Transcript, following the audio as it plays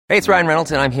Hey, it's Ryan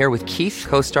Reynolds, and I'm here with Keith,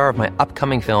 co-star of my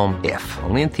upcoming film, If,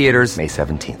 only in theaters May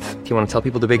 17th. Do you want to tell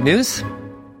people the big news?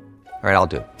 All right, I'll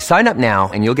do it. Sign up now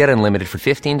and you'll get unlimited for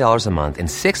 $15 a month and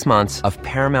 6 months of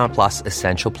Paramount Plus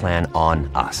Essential Plan on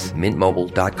us.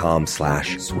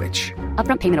 MintMobile.com/switch.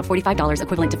 Upfront payment of $45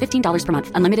 equivalent to $15 per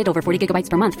month. Unlimited over 40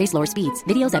 gigabytes per month. Face lower speeds.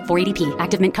 Videos at 480p.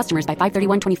 Active Mint customers by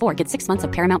 531.24 get 6 months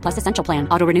of Paramount Plus Essential Plan.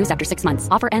 Auto renews after 6 months.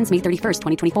 Offer ends May 31st,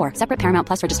 2024. Separate Paramount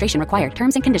Plus registration required.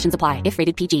 Terms and conditions apply if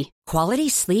rated PG. Quality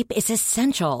sleep is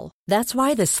essential. That's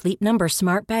why the Sleep Number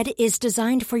Smart Bed is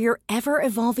designed for your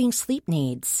ever-evolving sleep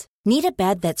needs. Need a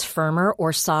bed that's firmer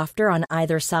or softer on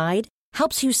either side?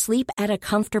 Helps you sleep at a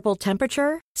comfortable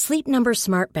temperature? Sleep Number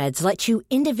Smart Beds let you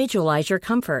individualize your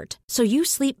comfort, so you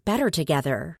sleep better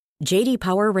together. J.D.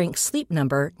 Power ranks Sleep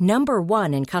Number number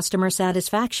 1 in customer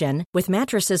satisfaction with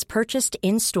mattresses purchased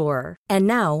in-store. And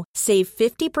now, save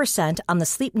 50% on the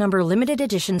Sleep Number Limited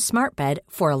Edition Smart Bed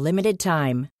for a limited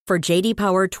time. For J.D.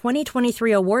 Power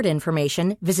 2023 award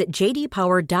information, visit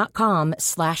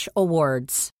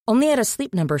jdpower.com/awards. Only at a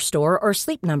Sleep Number store or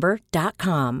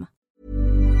sleepnumber.com.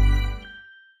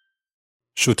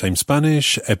 Showtime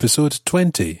Spanish, Episode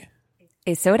 20.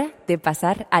 Es hora de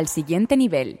pasar al siguiente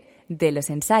nivel, de los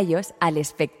ensayos al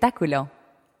espectáculo.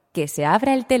 Que se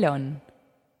abra el telón.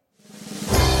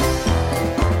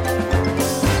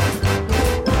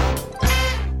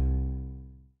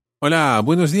 Hola,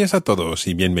 buenos días a todos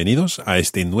y bienvenidos a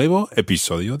este nuevo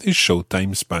episodio de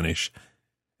Showtime Spanish.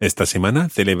 Esta semana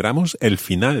celebramos el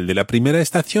final de la primera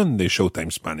estación de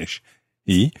Showtime Spanish.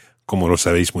 Y, como lo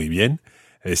sabéis muy bien,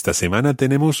 esta semana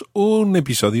tenemos un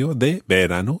episodio de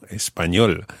Verano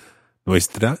Español,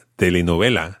 nuestra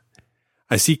telenovela.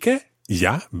 Así que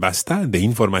ya basta de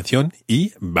información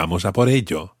y vamos a por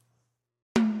ello.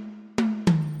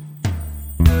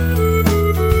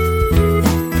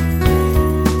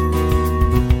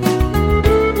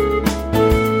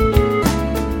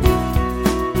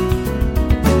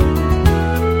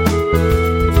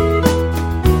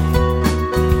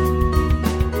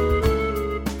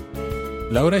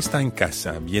 Laura está en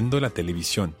casa viendo la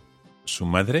televisión. Su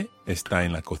madre está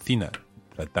en la cocina,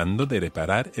 tratando de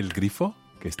reparar el grifo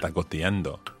que está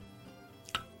goteando.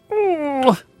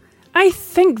 Oh, I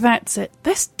think that's it.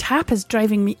 This tap is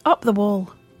driving me up the wall.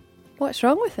 What's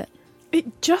wrong with it?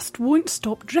 It just won't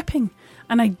stop dripping,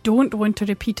 and I don't want a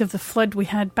repeat of the flood we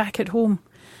had back at home.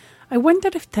 I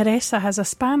wonder if Teresa has a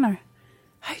spanner.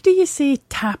 How do you say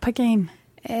tap again?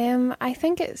 I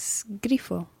think it's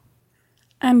grifo.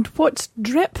 And what's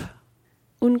drip?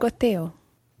 Un goteo.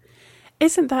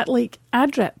 Isn't that like a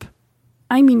drip?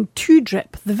 I mean to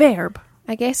drip, the verb.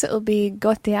 I guess it'll be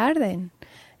gotear then.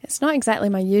 It's not exactly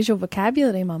my usual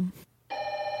vocabulary, Mum.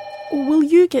 Oh, will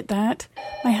you get that?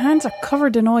 My hands are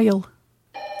covered in oil.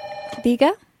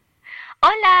 Diga.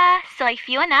 Hola, soy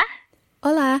Fiona.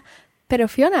 Hola, pero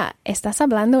Fiona, ¿estás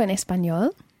hablando en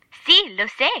español? Sí, lo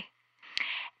sé.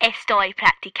 Estoy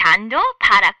practicando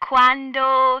para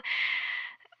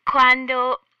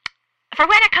for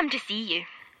when I come to see you.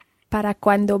 Para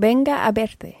cuando venga a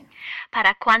verte.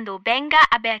 Para cuando venga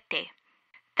a verte.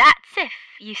 That's if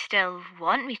you still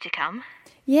want me to come.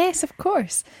 Yes, of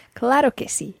course. Claro que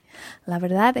sí. La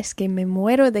verdad es que me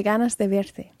muero de ganas de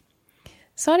verte.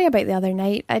 Sorry about the other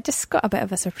night. I just got a bit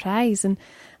of a surprise, and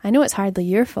I know it's hardly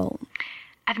your fault.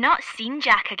 I've not seen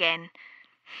Jack again.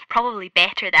 Probably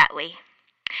better that way.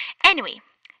 Anyway,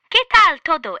 ¿qué tal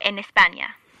todo en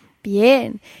España?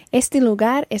 Bien, este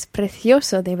lugar es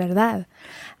precioso de verdad.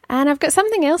 And I've got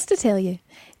something else to tell you.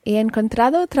 He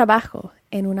encontrado trabajo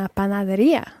en una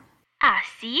panadería. ¿Ah,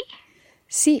 sí?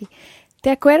 Sí.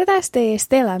 ¿Te acuerdas de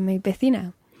Estela, mi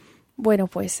vecina? Bueno,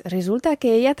 pues resulta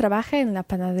que ella trabaja en la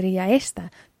panadería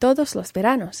esta todos los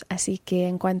veranos, así que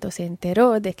en cuanto se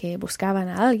enteró de que buscaban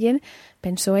a alguien,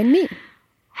 pensó en mí.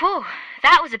 Whoa,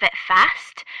 that was a bit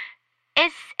fast.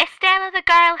 Is Estela the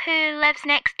girl who lives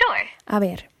next door? A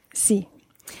ver, sí.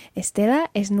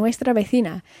 Estela es nuestra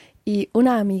vecina y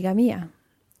una amiga mía.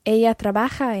 Ella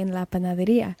trabaja en la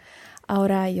panadería.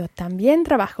 Ahora yo también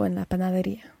trabajo en la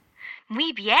panadería.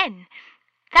 Muy bien.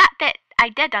 That bit I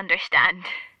did understand.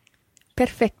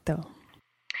 Perfecto.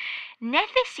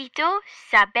 Necesito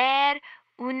saber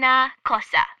una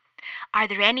cosa. Are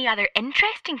there any other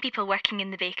interesting people working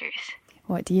in the bakers?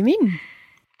 What do you mean?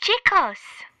 Chicos.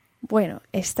 Bueno,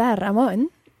 está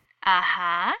Ramón.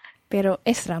 Ajá. Pero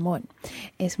es Ramón.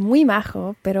 Es muy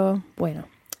majo, pero bueno,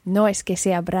 no es que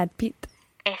sea Brad Pitt.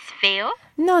 ¿Es feo?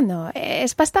 No,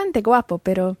 es bastante guapo,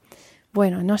 pero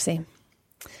bueno, no sé.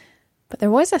 But there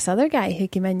was this other guy who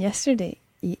came in yesterday,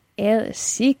 y él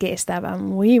sí que estaba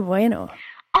muy bueno.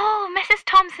 Oh, Mrs.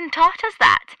 Thompson taught us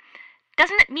that.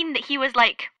 Doesn't it mean that he was,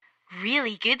 like,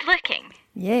 really good looking.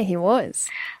 Yeah, he was.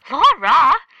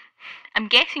 Laura! I'm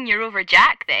guessing you're over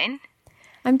Jack then.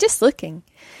 I'm just looking.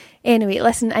 Anyway,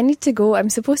 listen, I need to go. I'm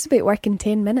supposed to be at work in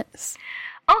 10 minutes.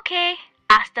 Okay,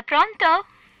 hasta pronto.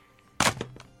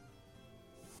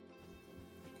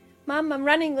 Mom, I'm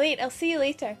running late. I'll see you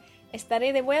later.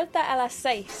 Estaré de vuelta a las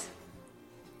 6.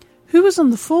 Who was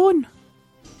on the phone?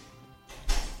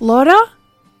 Laura?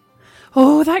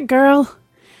 Oh, that girl.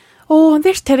 Oh,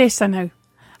 there's Teresa now.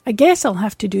 I guess I'll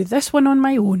have to do this one on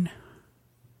my own.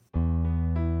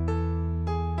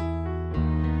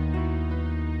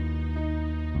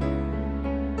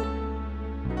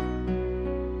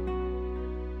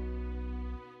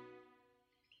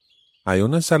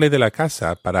 Iona sale de la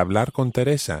casa para hablar con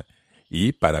Teresa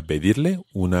y para pedirle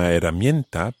una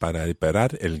herramienta para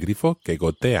reparar el grifo que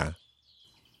gotea.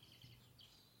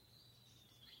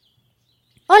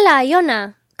 Hola,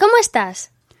 Iona. ¿Cómo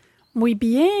estás? Muy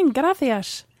bien,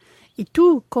 gracias. ¿Y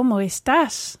tú cómo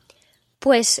estás?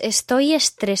 Pues estoy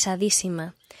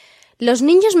estresadísima. Los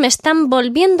niños me están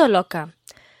volviendo loca.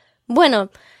 Bueno,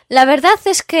 la verdad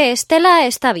es que Estela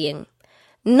está bien.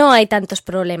 No hay tantos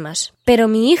problemas. Pero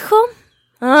mi hijo...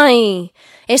 ¡ay!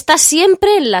 Está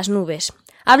siempre en las nubes.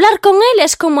 Hablar con él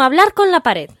es como hablar con la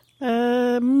pared.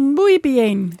 Muy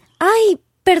bien. ¡Ay!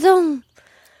 Perdón.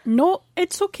 No,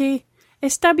 it's okay.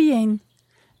 Está bien.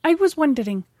 I was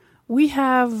wondering, we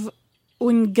have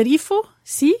un grifo,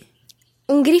 ¿sí?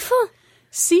 ¿Un grifo?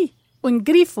 Sí, un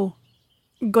grifo.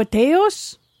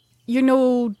 Goteos, you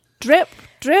know, drip,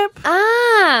 drip.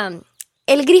 ¡Ah!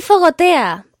 El grifo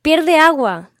gotea, pierde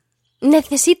agua.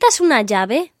 ¿Necesitas una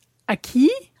llave?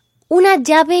 ¿Aquí? Una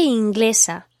llave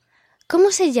inglesa. ¿Cómo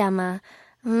se llama?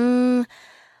 Un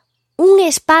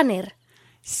spanner.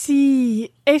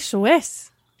 Sí, eso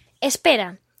es.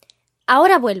 Espera,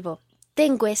 ahora vuelvo.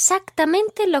 Tengo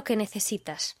exactamente lo que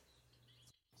necesitas.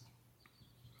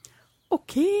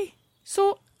 Okay,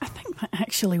 so I think that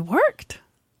actually worked.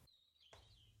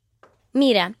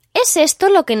 Mira, ¿es esto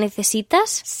lo que necesitas?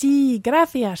 Sí,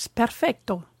 gracias,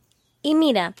 perfecto. Y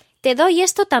mira, te doy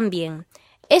esto también.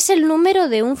 Es el número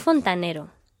de un fontanero.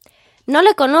 No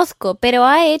le conozco, pero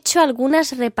ha hecho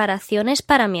algunas reparaciones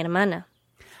para mi hermana.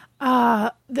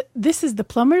 This is the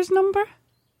plumber's number?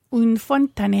 ¿Un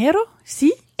fontanero?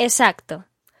 ¿Sí? Exacto.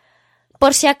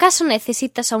 Por si acaso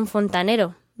necesitas a un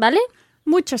fontanero, ¿vale?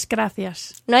 Muchas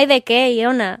gracias. No hay de qué,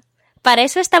 Iona. Para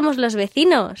eso estamos los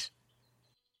vecinos.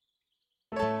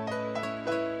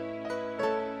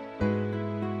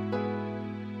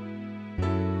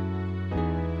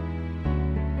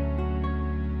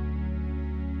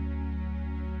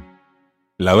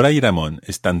 Laura y Ramón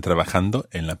están trabajando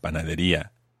en la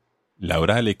panadería.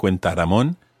 Laura le cuenta a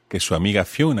Ramón que su amiga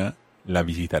Fiona la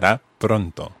visitará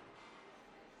pronto.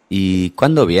 ¿Y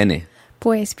cuándo viene?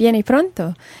 Pues viene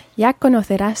pronto. Ya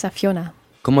conocerás a Fiona.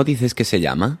 ¿Cómo dices que se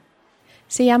llama?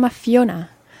 Se llama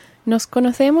Fiona. Nos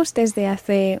conocemos desde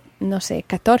hace,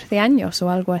 14 años o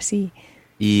algo así.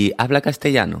 ¿Y habla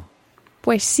castellano?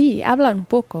 Pues sí, habla un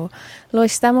poco. Lo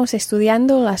estamos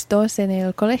estudiando las dos en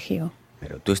el colegio.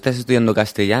 Pero tú estás estudiando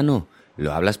castellano.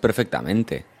 Lo hablas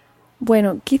perfectamente.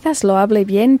 Bueno, quizás lo hable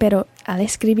bien, pero al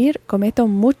escribir cometo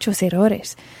muchos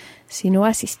errores. Si no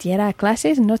asistiera a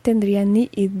clases, no tendría ni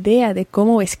idea de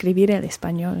cómo escribir el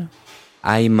español.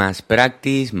 I must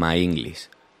practice my English.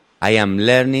 I am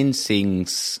learning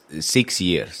since 6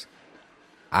 years.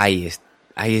 I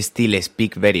still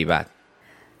speak very bad.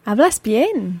 ¿Hablas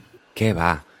bien? ¿Qué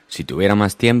va? Si tuviera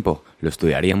más tiempo, lo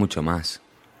estudiaría mucho más.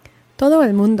 Todo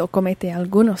el mundo comete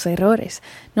algunos errores.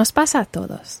 Nos pasa a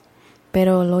todos.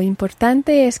 Pero lo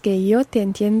importante es que yo te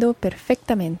entiendo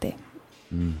perfectamente.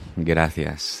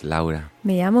 Gracias, Laura.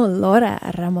 Me llamo Laura,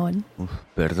 Ramón.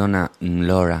 Perdona,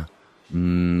 Laura.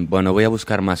 Bueno, voy a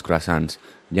buscar más croissants.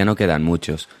 Ya no quedan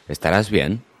muchos. ¿Estarás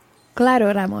bien?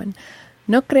 Claro, Ramón.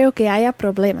 No creo que haya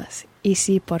problemas. Y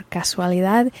si por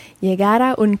casualidad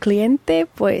llegara un cliente,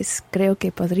 pues creo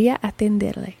que podría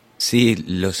atenderle. Sí,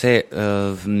 lo sé.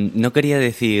 No quería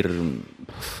decir...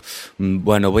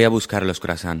 Bueno, voy a buscar los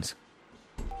croissants.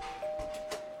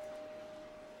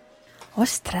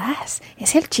 ¡Ostras!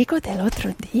 Es el chico del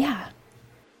otro día.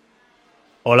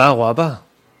 Hola, guapa.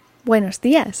 Buenos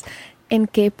días. ¿En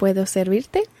qué puedo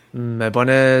servirte? ¿Me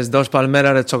pones 2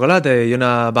 palmeras de chocolate y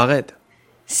una baguette?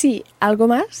 Sí, ¿algo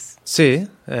más? Sí.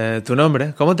 ¿Tu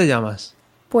nombre? ¿Cómo te llamas?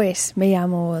 Pues me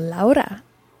llamo Laura.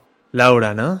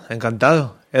 Laura, ¿no?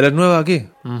 Encantado. ¿Eres nueva aquí?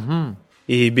 Uh-huh.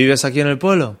 ¿Y vives aquí en el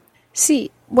pueblo?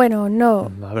 Sí, bueno,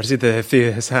 no. A ver si te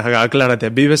decides. Aclárate,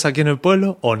 ¿vives aquí en el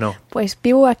pueblo o no? Pues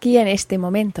vivo aquí en este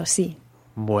momento, sí.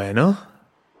 Bueno,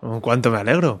 cuánto me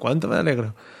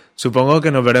alegro. Supongo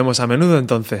que nos veremos a menudo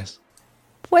entonces.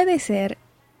 Puede ser.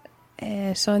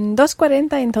 Son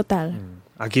 2.40 en total.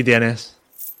 Aquí tienes.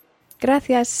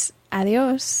 Gracias.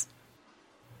 Adiós.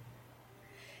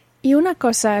 Y una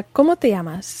cosa, ¿cómo te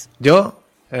llamas? Yo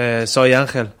soy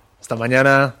Ángel. Hasta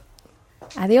mañana.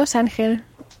 Adiós, Ángel.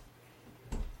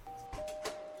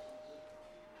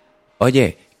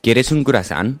 Oye, ¿quieres un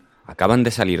croissant? Acaban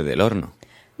de salir del horno.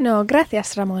 No,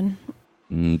 gracias, Ramón.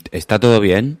 ¿Está todo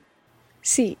bien?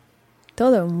 Sí,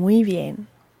 todo muy bien.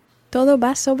 Todo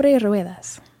va sobre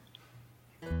ruedas.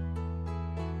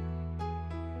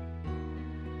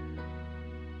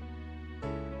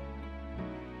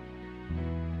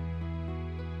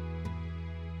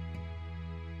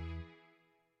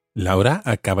 Laura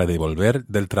acaba de volver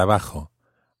del trabajo.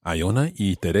 Iona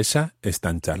y Teresa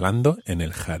están charlando en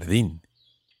el jardín.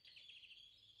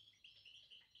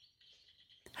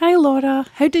 Hi, Laura.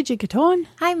 How did you get on?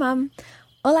 Hi, Mom.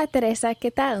 Hola, Teresa.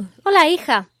 ¿Qué tal? Hola,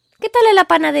 hija. ¿Qué tal en la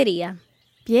panadería?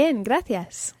 Bien,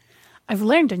 gracias. I've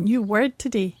learned a new word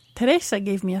today. Teresa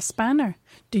gave me a spanner.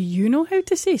 Do you know how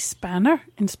to say spanner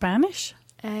in Spanish?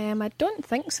 I don't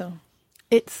think so.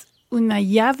 It's una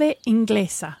llave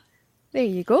inglesa. There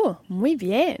you go. Muy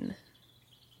bien.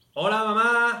 Hola,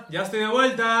 mamá. Ya estoy de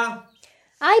vuelta.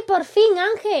 ¡Ay, por fin,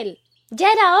 Ángel!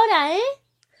 Ya era hora, ¿eh?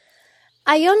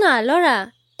 Iona,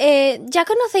 Laura, ¿ya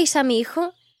conocéis a mi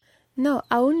hijo? No,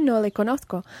 aún no le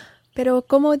conozco. Pero,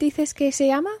 ¿cómo dices que se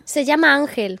llama? Se llama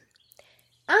Ángel.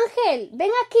 Ángel,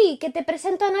 ven aquí, que te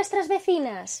presento a nuestras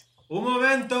vecinas. ¡Un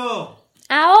momento!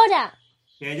 ¡Ahora!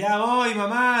 ¡Que ya voy,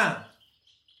 mamá!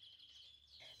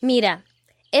 Mira,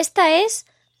 esta es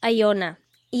Iona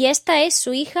y esta es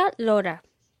su hija Laura.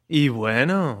 Y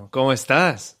bueno, ¿cómo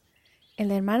estás?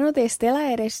 ¿El hermano de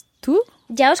Estela eres tú?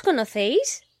 ¿Ya os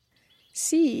conocéis?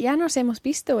 Sí, ya nos hemos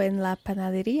visto en la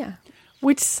panadería.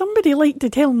 Would somebody like to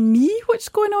tell me what's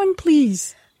going on,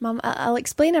 please? Mom, I'll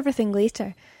explain everything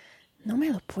later. No me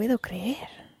lo puedo creer.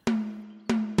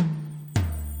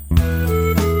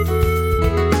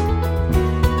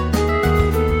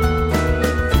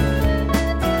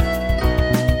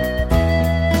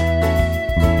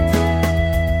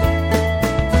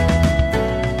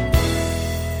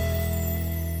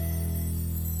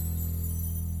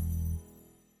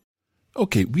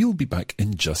 Okay, we'll be back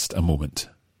in just a moment.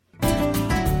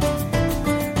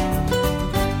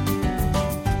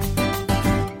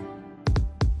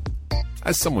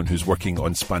 As someone who's working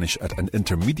on Spanish at an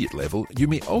intermediate level, you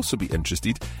may also be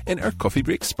interested in our Coffee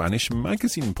Break Spanish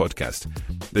magazine podcast.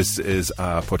 This is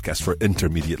a podcast for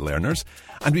intermediate learners,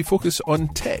 and we focus on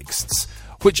texts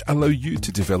which allow you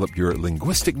to develop your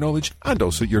linguistic knowledge and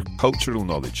also your cultural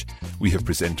knowledge. We have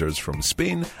presenters from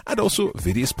Spain and also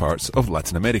various parts of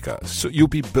Latin America, so you'll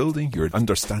be building your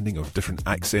understanding of different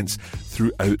accents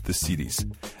throughout the series.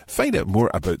 Find out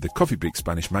more about the Coffee Break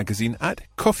Spanish magazine at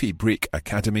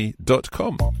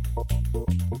coffeebreakacademy.com.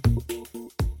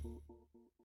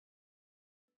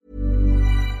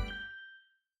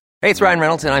 Hey, it's Ryan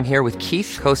Reynolds, and I'm here with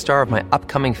Keith, co-star of my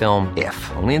upcoming film,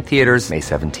 If, only in theaters May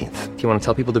 17th. Do you want to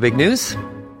tell people the big news?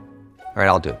 All right,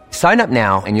 I'll do it. Sign up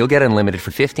now and you'll get unlimited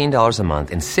for $15 a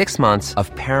month and 6 months of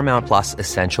Paramount Plus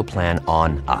Essential Plan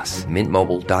on us.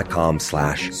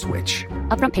 MintMobile.com/switch.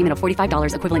 Upfront payment of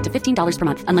 $45 equivalent to $15 per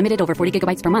month. Unlimited over 40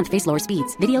 gigabytes per month. Face lower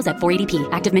speeds. Videos at 480p.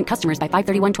 Active Mint customers by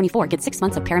 531.24 get 6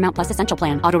 months of Paramount Plus Essential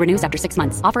Plan. Auto renews after 6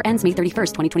 months. Offer ends May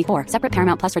 31st, 2024. Separate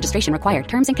Paramount Plus registration required.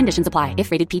 Terms and conditions apply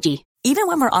if rated PG. Even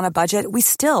when we're on a budget, we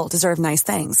still deserve nice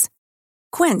things.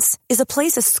 Quince is a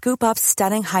place to scoop up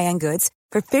stunning high-end goods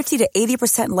for 50 to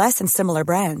 80% less than similar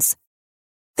brands.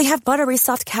 They have buttery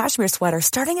soft cashmere sweaters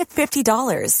starting at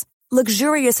 $50,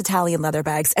 luxurious Italian leather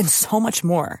bags, and so much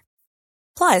more.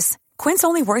 Plus, Quince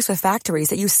only works with factories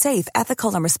that use safe,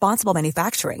 ethical, and responsible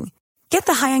manufacturing. Get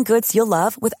the high-end goods you'll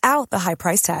love without the high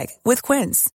price tag with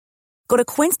Quince. Go to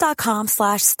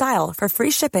quince.com/style for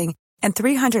free shipping and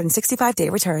 365-day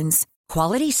returns.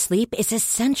 Quality sleep is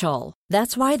essential.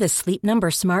 That's why the Sleep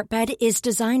Number Smart Bed is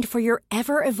designed for your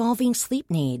ever-evolving sleep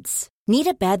needs. Need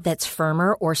a bed that's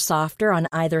firmer or softer on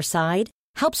either side?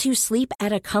 Helps you sleep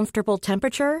at a comfortable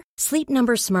temperature? Sleep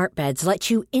Number Smart Beds let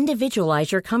you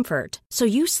individualize your comfort, so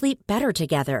you sleep better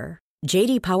together.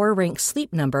 J.D. Power ranks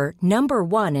Sleep Number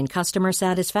 #1 in customer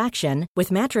satisfaction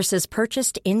with mattresses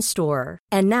purchased in-store.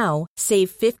 And now,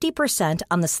 save 50%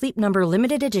 on the Sleep Number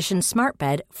Limited Edition Smart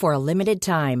Bed for a limited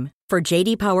time. For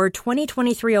J.D. Power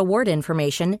 2023 award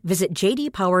information, visit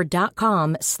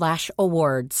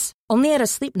jdpower.com/awards. Only at a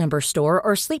Sleep Number store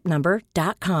or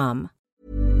sleepnumber.com.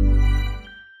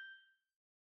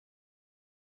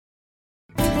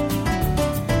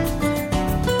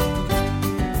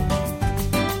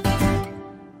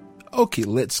 Okay,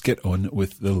 let's get on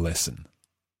with the lesson.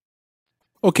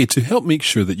 Okay, to help make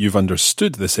sure that you've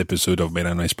understood this episode of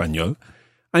Verano Español,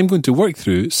 I'm going to work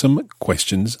through some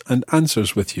questions and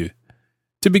answers with you.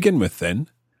 To begin with then,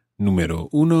 número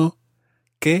 1,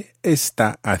 ¿qué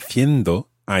está haciendo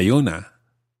Iona?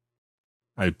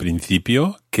 Al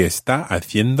principio, ¿qué está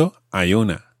haciendo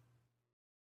Iona?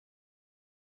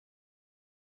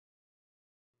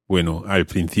 Bueno, al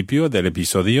principio del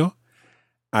episodio,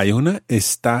 Iona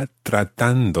está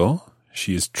tratando,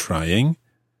 she is trying,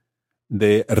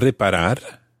 de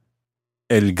reparar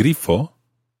el grifo.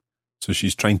 So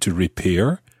she's trying to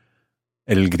repair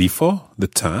el grifo, the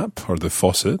tap or the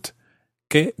faucet,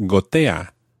 que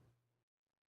gotea.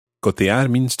 Gotear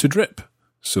means to drip.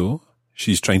 So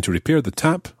she's trying to repair the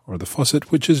tap or the faucet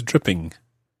which is dripping.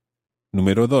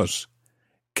 Número 2.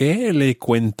 ¿Qué le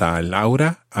cuenta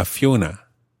Laura a Fiona?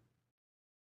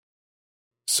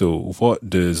 So what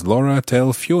does Laura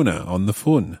tell Fiona on the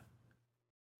phone?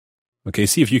 Okay,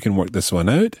 see if you can work this one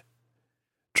out.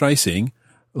 Try saying,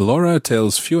 Laura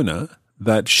tells Fiona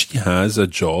that she has a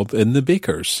job in the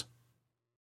baker's.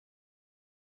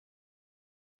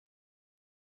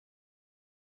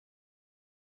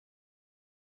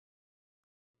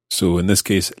 So in this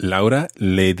case, Laura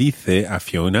le dice a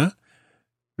Fiona.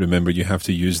 Remember, you have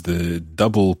to use the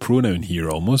double pronoun here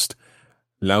almost.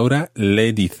 Laura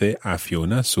le dice a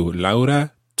Fiona. So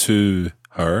Laura to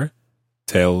her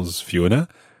tells Fiona.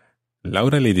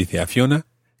 Laura le dice a Fiona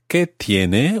que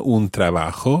tiene un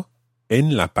trabajo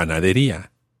en la panadería.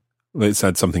 Let's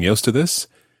add something else to this.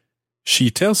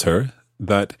 She tells her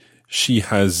that she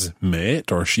has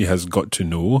met or she has got to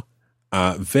know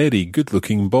a very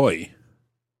good-looking boy.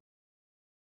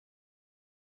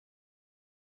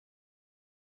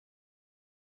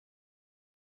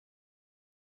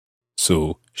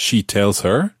 So she tells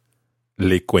her,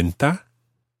 le cuenta,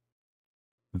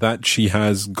 that she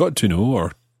has got to know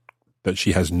or that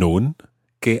she has known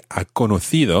que ha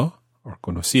conocido or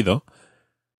conocido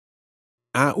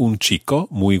a un chico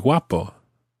muy guapo.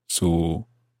 So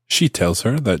she tells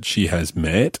her that she has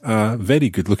met a very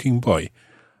good-looking boy.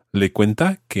 Le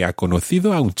cuenta que ha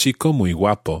conocido a un chico muy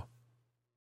guapo.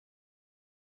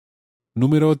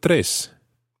 Número 3.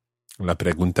 La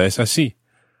pregunta es así.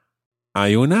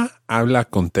 Iona habla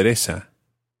con Teresa.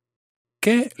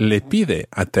 ¿Qué le pide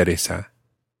a Teresa?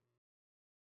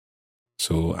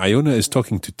 So Iona is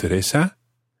talking to Teresa.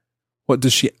 What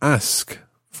does she ask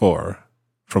for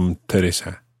from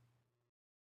Teresa?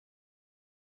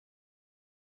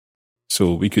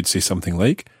 So we could say something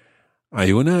like,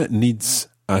 Iona needs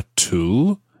a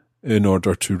tool in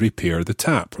order to repair the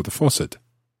tap or the faucet.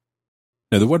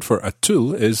 Now the word for a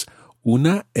tool is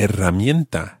una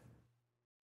herramienta.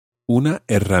 Una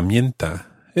herramienta.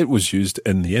 It was used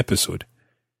in the episode.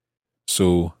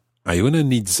 So Iona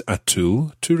needs a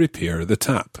tool to repair the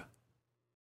tap.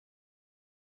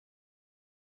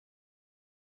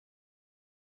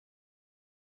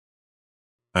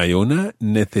 Iona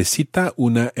necesita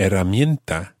una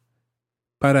herramienta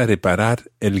para reparar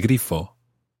el grifo.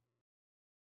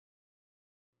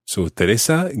 So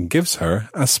Teresa gives her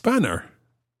a spanner.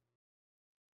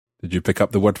 Did you pick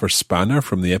up the word for spanner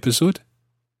from the episode?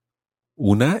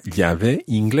 Una llave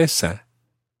inglesa.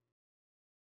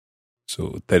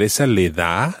 So Teresa le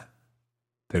da,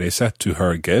 Teresa to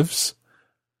her gives,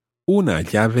 una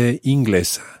llave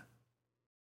inglesa.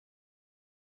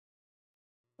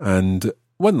 And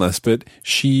one last bit,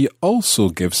 she also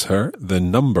gives her the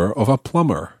number of a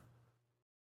plumber.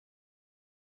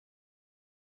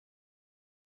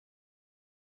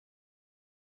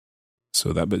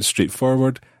 So that bit's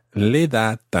straightforward. Le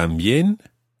da también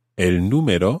el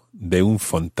número de un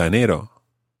fontanero.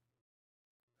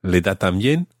 Le da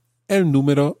también el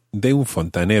número de un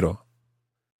fontanero.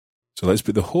 So let's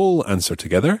put the whole answer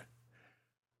together.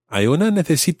 Iona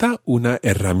necesita una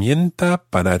herramienta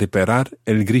para reparar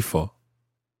el grifo.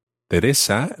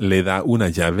 Teresa le da una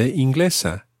llave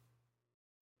inglesa.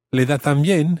 Le da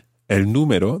también el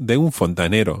número de un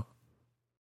fontanero.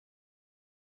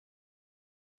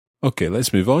 Okay,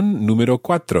 let's move on. Número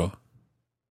 4.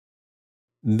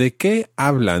 ¿De qué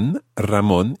hablan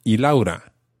Ramón y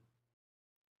Laura?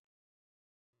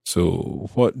 So,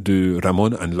 what do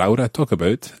Ramón and Laura talk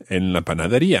about en la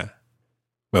panadería?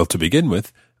 Well, to begin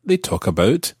with, they talk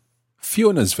about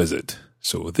Fiona's visit.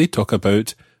 So, they talk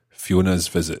about Fiona's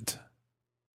visit.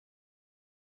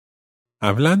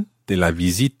 Hablan de la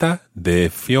visita de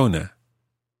Fiona.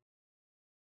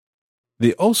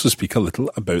 They also speak a little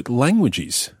about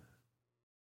languages.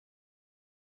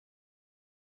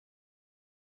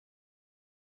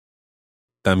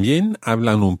 También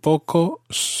hablan un poco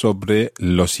sobre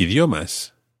los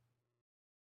idiomas.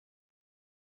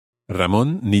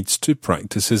 Ramón needs to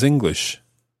practice his English.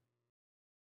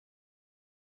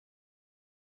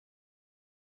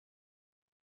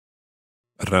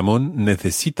 Ramón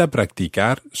necesita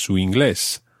practicar su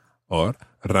inglés. Or,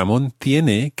 Ramón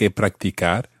tiene que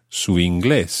practicar su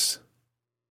inglés.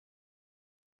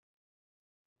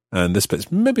 And this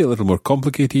bit's maybe a little more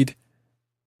complicated.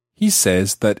 He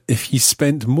says that if he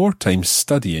spent more time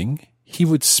studying, he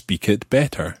would speak it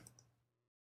better.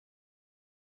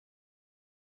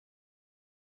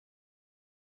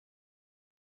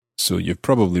 So you've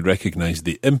probably recognized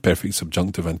the imperfect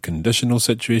subjunctive and conditional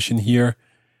situation here.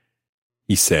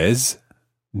 He says,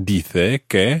 dice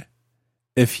que,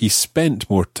 if he spent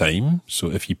more time, so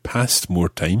if he passed more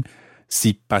time,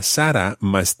 si pasara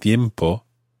más tiempo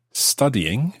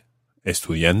studying,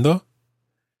 estudiando,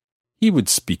 he would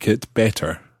speak it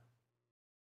better.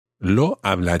 Lo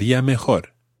hablaría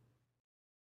mejor.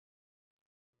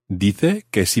 Dice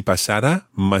que si pasara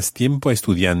más tiempo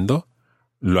estudiando,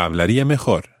 lo hablaría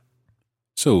mejor.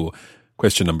 So,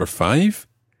 question number 5.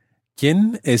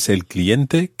 ¿Quién es el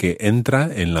cliente que entra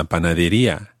en la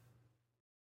panadería?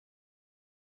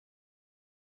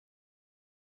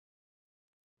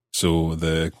 So,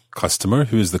 the customer,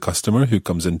 who is the customer who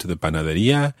comes into the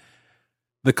panadería?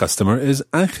 The customer is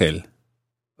Ángel.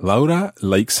 Laura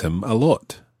likes him a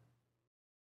lot.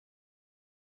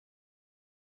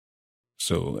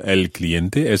 So, el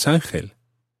cliente es Ángel.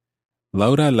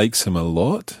 Laura likes him a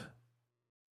lot.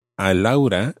 A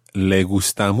Laura le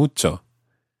gusta mucho.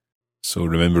 So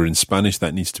remember, in Spanish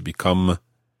that needs to become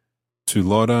to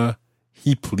Laura,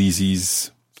 he pleases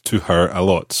to her a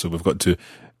lot. So we've got to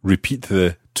repeat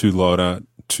the to Laura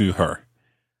to her.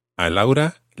 A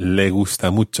Laura le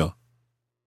gusta mucho.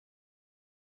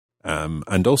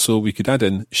 And also we could add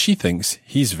in, she thinks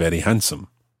he's very handsome.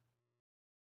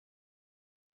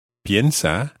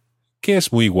 Piensa que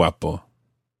es muy guapo.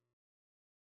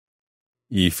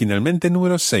 Y finalmente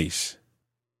número 6.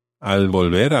 Al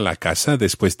volver a la casa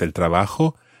después del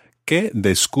trabajo, ¿qué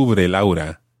descubre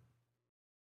Laura?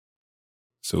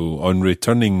 So, on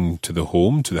returning to the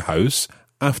home, to the house,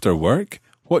 after work,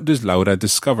 what does Laura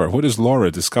discover? What does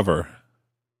Laura discover?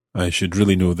 I should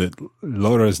really know that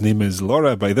Laura's name is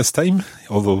Laura by this time,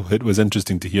 although it was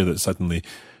interesting to hear that suddenly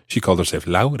she called herself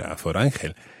Laura for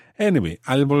Ángel. Anyway,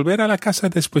 al volver a la casa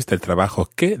después del trabajo,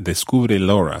 ¿qué descubre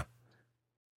Laura?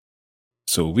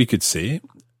 So we could say,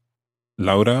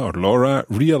 Laura or Laura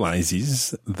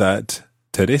realizes that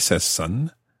Teresa's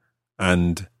son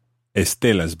and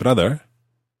Estela's brother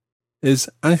is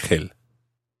Ángel.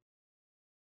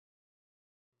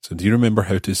 So do you remember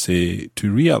how to say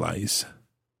to realize?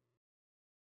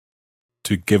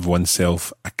 To give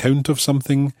oneself account of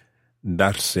something,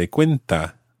 darse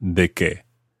cuenta de que.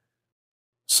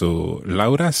 So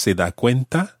Laura se da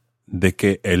cuenta de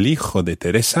que el hijo de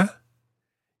Teresa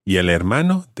y el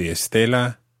hermano de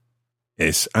Estela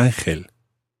es Ángel.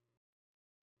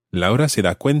 Laura se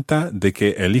da cuenta de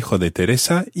que el hijo de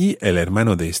Teresa y el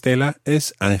hermano de Estela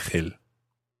es Ángel.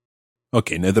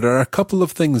 Okay, now there are a couple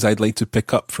of things I'd like to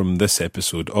pick up from this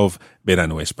episode of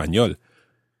Verano Español.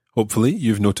 Hopefully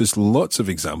you've noticed lots of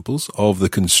examples of the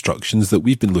constructions that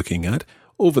we've been looking at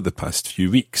over the past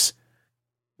few weeks.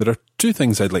 There are 2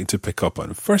 things I'd like to pick up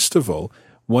on. First of all,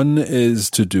 one is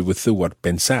to do with the word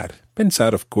pensar.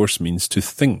 Pensar, of course, means to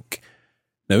think.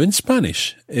 Now, in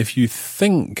Spanish, if you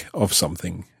think of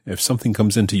something, if something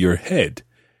comes into your head,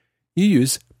 you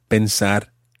use pensar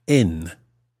en.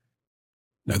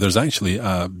 Now, there's actually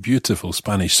a beautiful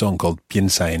Spanish song called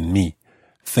Piensa en mí,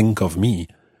 Think of Me,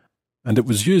 and it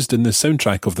was used in the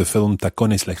soundtrack of the film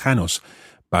Tacones Lejanos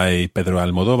by Pedro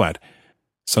Almodóvar,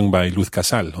 sung by Luz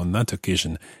Casal on that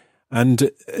occasion.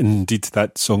 And indeed,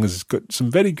 that song has got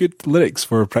some very good lyrics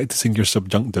for practicing your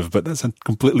subjunctive, but that's a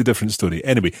completely different story.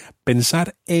 Anyway,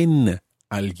 pensar en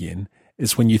alguien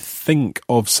is when you think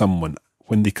of someone,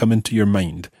 when they come into your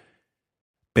mind.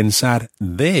 Pensar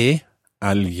de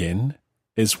alguien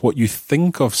is what you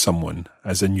think of someone,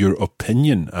 as in your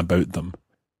opinion about them.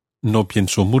 No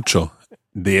pienso mucho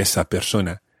de esa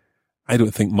persona. I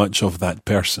don't think much of that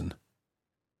person.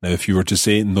 Now, if you were to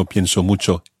say, no pienso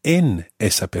mucho en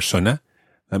esa persona,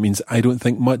 that means I don't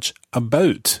think much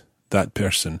about that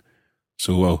person.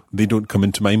 So, they don't come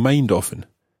into my mind often.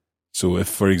 So, if,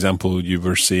 for example, you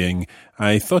were saying,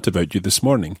 I thought about you this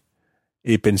morning.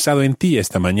 He pensado en ti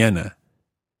esta mañana.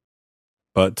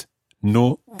 But,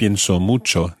 no pienso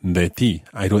mucho de ti.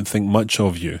 I don't think much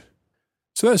of you.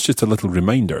 So that's just a little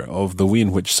reminder of the way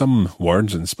in which some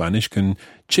words in Spanish can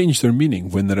change their meaning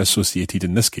when they're associated,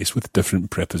 in this case, with different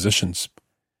prepositions.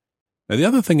 Now, the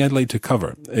other thing I'd like to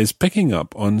cover is picking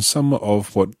up on some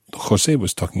of what José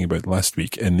was talking about last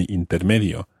week in the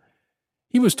intermedio.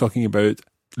 He was talking about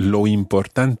lo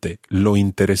importante, lo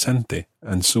interesante,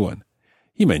 and so on.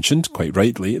 He mentioned, quite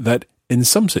rightly, that in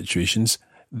some situations,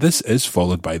 this is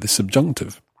followed by the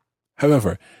subjunctive.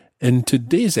 However, in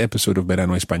today's episode of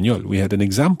Verano Español, we had an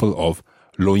example of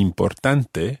lo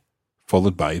importante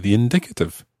followed by the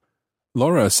indicative.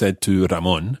 Laura said to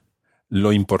Ramón,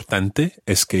 lo importante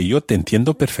es que yo te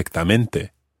entiendo perfectamente.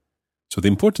 So the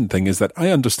important thing is that I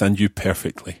understand you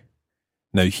perfectly.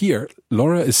 Now here,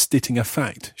 Laura is stating a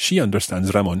fact. She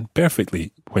understands Ramón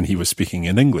perfectly when he was speaking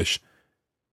in English.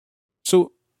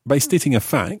 So, by stating a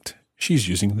fact, she's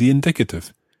using the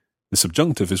indicative. The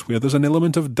subjunctive is where there's an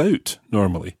element of doubt,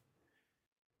 normally.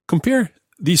 Compare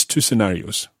these two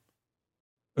scenarios.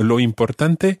 Lo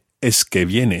importante es que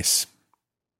vienes.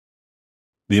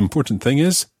 The important thing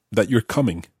is that you're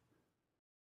coming.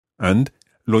 And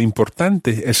lo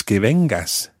importante es que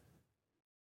vengas.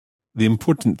 The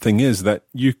important thing is that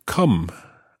you come,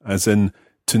 as in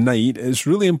tonight. It's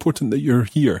really important that you're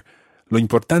here. Lo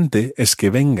importante es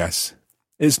que vengas.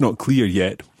 It's not clear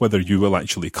yet whether you will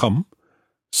actually come.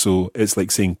 So it's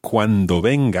like saying cuando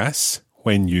vengas,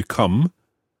 when you come.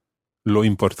 Lo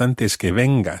importante es que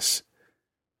vengas.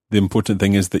 The important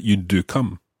thing is that you do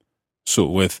come. So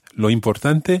with lo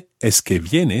importante es que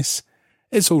vienes,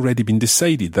 it's already been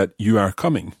decided that you are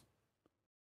coming.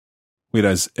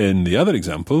 Whereas in the other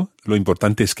example, lo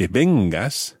importante es que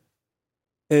vengas,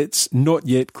 it's not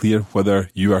yet clear whether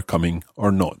you are coming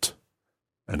or not.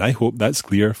 And I hope that's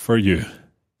clear for you.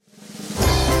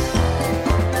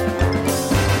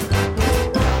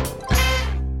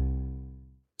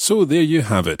 So there you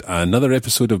have it, another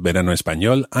episode of Verano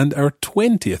Español and our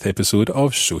 20th episode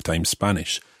of Showtime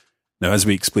Spanish. Now, as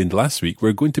we explained last week,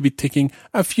 we're going to be taking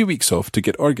a few weeks off to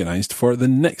get organised for the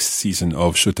next season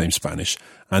of Showtime Spanish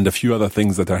and a few other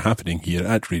things that are happening here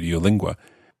at Radio Lingua.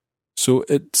 So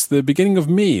it's the beginning of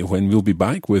May when we'll be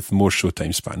back with more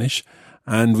Showtime Spanish,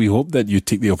 and we hope that you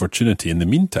take the opportunity in the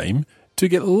meantime to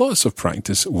get lots of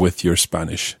practice with your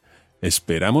Spanish.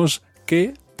 Esperamos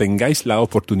que tengáis la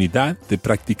oportunidad de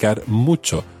practicar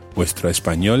mucho vuestro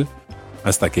español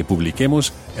hasta que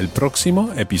publiquemos el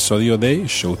próximo episodio de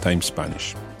Showtime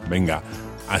Spanish. Venga,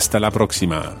 hasta la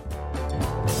próxima.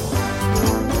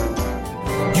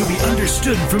 You'll be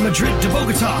understood from Madrid to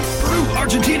Bogota, Peru,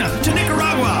 Argentina to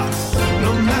Nicaragua.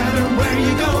 No matter where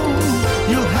you go,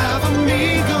 you'll have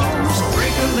amigos.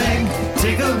 Break a leg,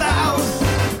 take a bow.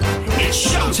 It's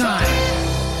showtime.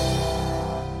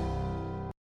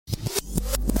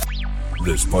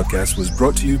 This podcast was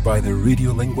brought to you by the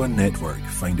Radiolingua Network.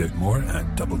 Find out more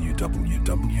at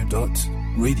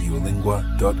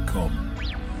www.radiolingua.com.